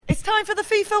Time for the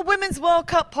FIFA Women's World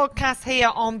Cup podcast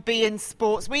here on beIN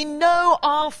Sports. We know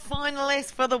our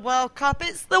finalists for the World Cup.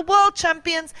 It's the world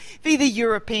champions v the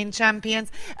European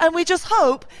champions. And we just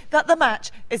hope that the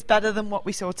match is better than what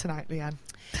we saw tonight, Leanne.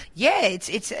 Yeah,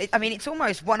 it's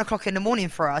almost 1 o'clock in the morning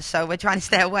for us, so we're trying to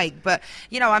stay awake. But,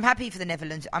 I'm happy for the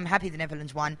Netherlands. I'm happy the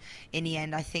Netherlands won in the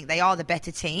end. I think they are the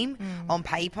better team on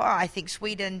paper. I think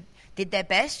Sweden did their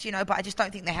best, but I just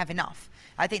don't think they have enough.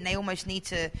 I think they almost need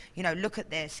to, look at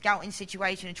their scouting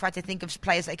situation and try to think of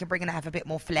players they can bring in and have a bit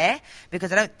more flair,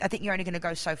 because I think you're only going to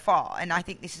go so far. And I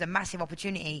think this is a massive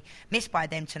opportunity missed by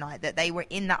them tonight, that they were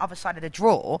in that other side of the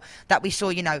draw that we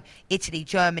saw, Italy,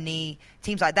 Germany,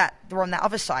 teams like that, they're on that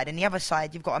other side. And the other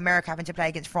side, you've got America having to play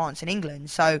against France and England.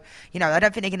 So, I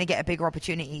don't think they're going to get a bigger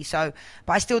opportunity. So,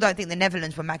 but I still don't think the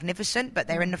Netherlands were magnificent, but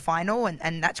they're in the final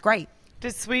and that's great.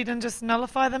 Did Sweden just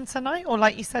nullify them tonight? Or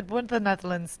like you said, were the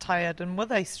Netherlands tired and were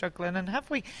they struggling? And have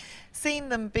we seen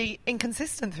them be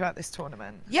inconsistent throughout this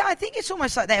tournament? Yeah, I think it's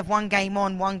almost like they have one game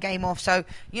on, one game off. So,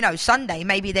 Sunday,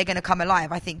 maybe they're going to come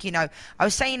alive. I think, I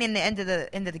was saying in the end of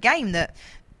the game that,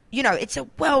 it's a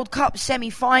World Cup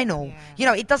semi-final.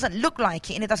 Yeah. It doesn't look like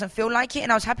it and it doesn't feel like it.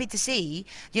 And I was happy to see,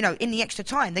 in the extra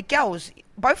time, the girls,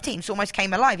 both teams almost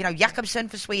came alive. Jakobsen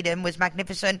for Sweden was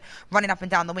magnificent, running up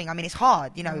and down the wing. I mean, it's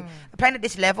hard, playing at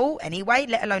this level anyway,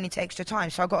 let alone into extra time.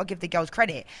 So I've got to give the girls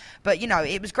credit. But,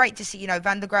 it was great to see,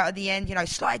 Van der Graat at the end,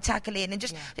 slide tackling and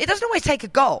just, it doesn't always take a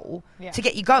goal to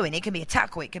get you going. It can be a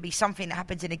tackle. It can be something that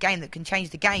happens in a game that can change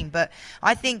the game. But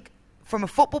I think, from a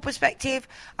football perspective,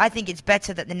 I think it's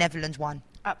better that the Netherlands won.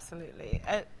 Absolutely.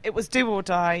 It was do or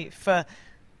die for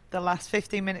the last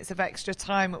 15 minutes of extra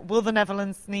time. Will the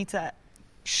Netherlands need to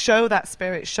show that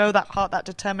spirit, show that heart, that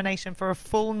determination for a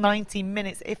full 90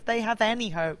 minutes if they have any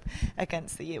hope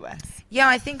against the US? Yeah,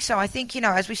 I think so. I think,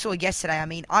 as we saw yesterday,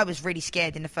 I was really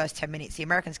scared in the first 10 minutes. The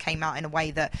Americans came out in a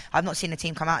way that I've not seen a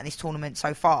team come out in this tournament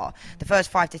so far. The first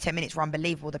 5 to 10 minutes were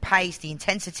unbelievable. The pace, the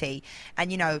intensity,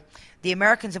 and, the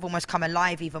Americans have almost come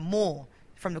alive even more.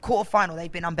 From the quarterfinal,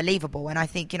 they've been unbelievable. And I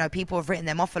think, people have written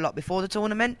them off a lot before the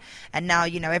tournament. And now,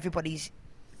 everybody's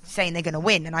saying they're going to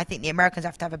win. And I think the Americans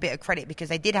have to have a bit of credit, because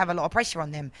they did have a lot of pressure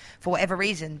on them for whatever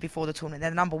reason before the tournament.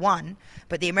 They're number one.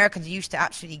 But the Americans are used to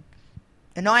absolutely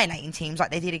annihilating teams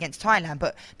like they did against Thailand.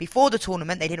 But before the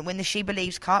tournament, they didn't win the She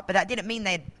Believes Cup. But that didn't mean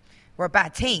they were a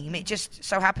bad team. It just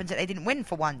so happens that they didn't win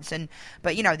for once.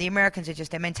 But, the Americans are just,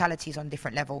 their mentality is on a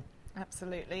different level.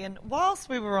 Absolutely. And whilst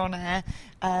we were on air,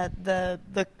 the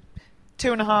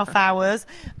 2.5 hours,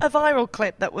 a viral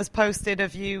clip that was posted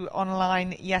of you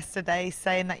online yesterday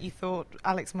saying that you thought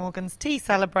Alex Morgan's tea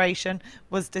celebration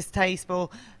was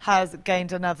distasteful has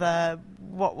gained another,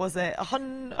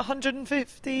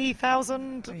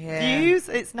 150,000 views.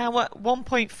 It's now at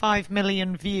 1.5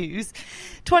 million views.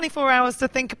 24 hours to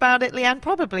think about it. Leanne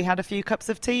probably had a few cups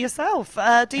of tea yourself.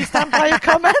 Do you stand by your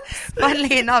comments?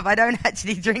 Funnily enough, I don't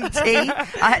actually drink tea. I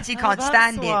actually can't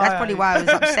stand it. That's probably why I was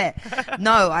upset.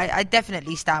 No, I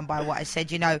definitely stand by what I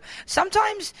said.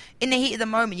 Sometimes in the heat of the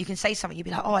moment you can say something, you'd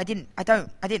be like, I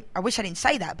wish I didn't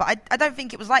say that. But I don't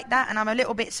think it was like that, and I'm a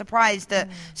little bit surprised that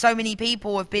so many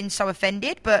people have been so offended.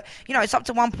 But it's up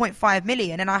to 1.5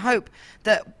 million, and I hope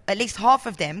that at least half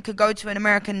of them could go to an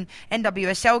American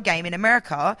NWSL game in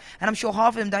America, and I'm sure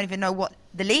half of them don't even know what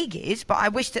the league is. But I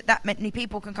wish that many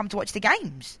people can come to watch the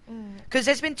games, because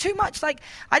there's been too much. I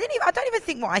don't even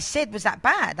think what I said was that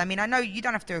bad. I mean, I know you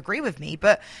don't have to agree with me,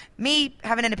 but me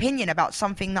having an opinion about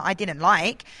something that I didn't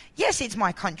like, yes, it's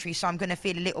my country, so I'm going to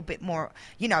feel a little bit more,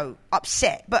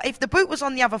 upset. But if the boot was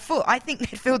on the other foot, I think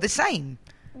they'd feel the same.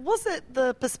 Was it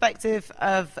the perspective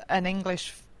of an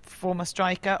English former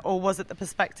striker, or was it the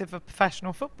perspective of a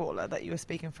professional footballer that you were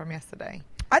speaking from yesterday?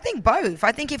 I think both.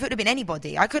 I think if it would have been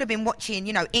anybody, I could have been watching,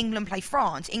 England play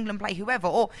France, England play whoever,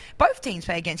 or both teams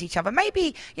play against each other.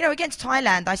 Maybe, against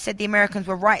Thailand, I said the Americans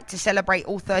were right to celebrate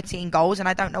all 13 goals, and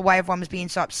I don't know why everyone was being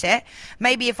so upset.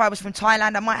 Maybe if I was from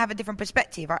Thailand, I might have a different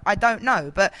perspective. I don't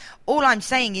know. But all I'm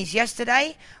saying is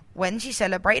yesterday, when she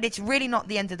celebrated, it's really not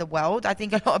the end of the world. I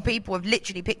think a lot of people have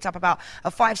literally picked up about a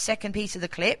 5-second piece of the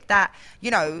clip that,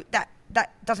 that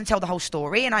doesn't tell the whole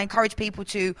story. And I encourage people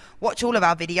to watch all of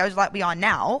our videos like we are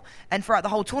now. And throughout the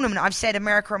whole tournament, I've said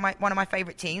America are one of my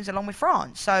favourite teams, along with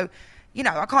France. So,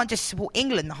 I can't just support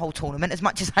England the whole tournament. As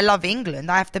much as I love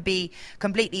England, I have to be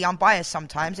completely unbiased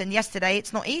sometimes. And yesterday,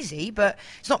 it's not easy, but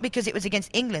it's not because it was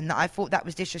against England that I thought that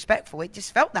was disrespectful. It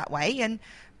just felt that way. And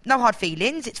no hard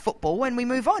feelings. It's football, and we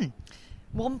move on.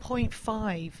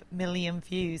 1.5 million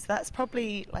views. That's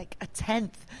probably like a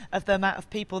tenth of the amount of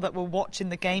people that were watching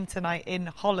the game tonight in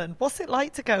Holland. What's it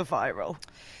like to go viral?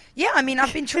 Yeah, I mean,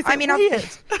 I've been.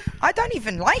 I don't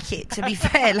even like it, to be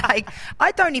fair. Like,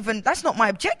 I don't even. That's not my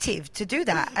objective to do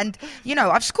that. And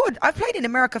I've played in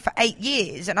America for 8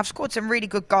 years, and I've scored some really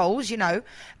good goals. And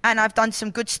I've done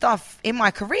some good stuff in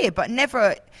my career, but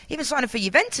never even signing for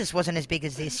Juventus wasn't as big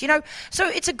as this. So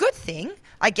it's a good thing,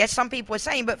 I guess. Some people are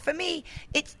saying, but for me,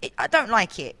 I don't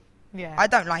like it. Yeah. I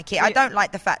don't like it. I don't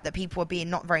like the fact that people are being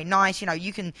not very nice.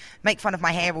 You can make fun of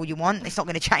my hair all you want. It's not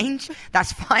going to change.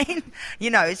 That's fine.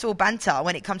 It's all banter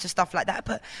when it comes to stuff like that.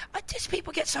 But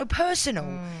people get so personal.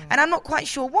 And I'm not quite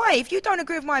sure why. If you don't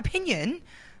agree with my opinion,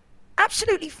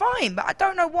 absolutely fine. But I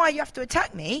don't know why you have to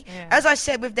attack me. Yeah. As I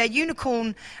said, with their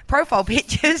unicorn profile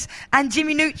pictures and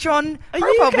Jimmy Neutron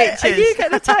profile pictures. Are you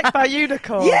getting attacked by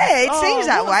unicorns? Yeah, it seems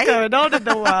that way. What's going on in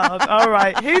the world? All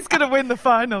right. Who's going to win the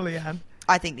final, Leanne?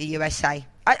 I think the USA.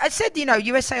 I said,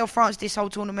 USA or France this whole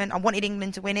tournament. I wanted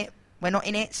England to win it. We're not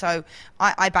in it, so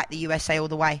I back the USA all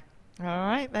the way. All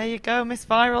right, there you go. Miss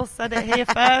Viral said it here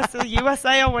first. The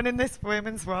USA are winning this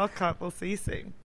Women's World Cup. We'll see you soon.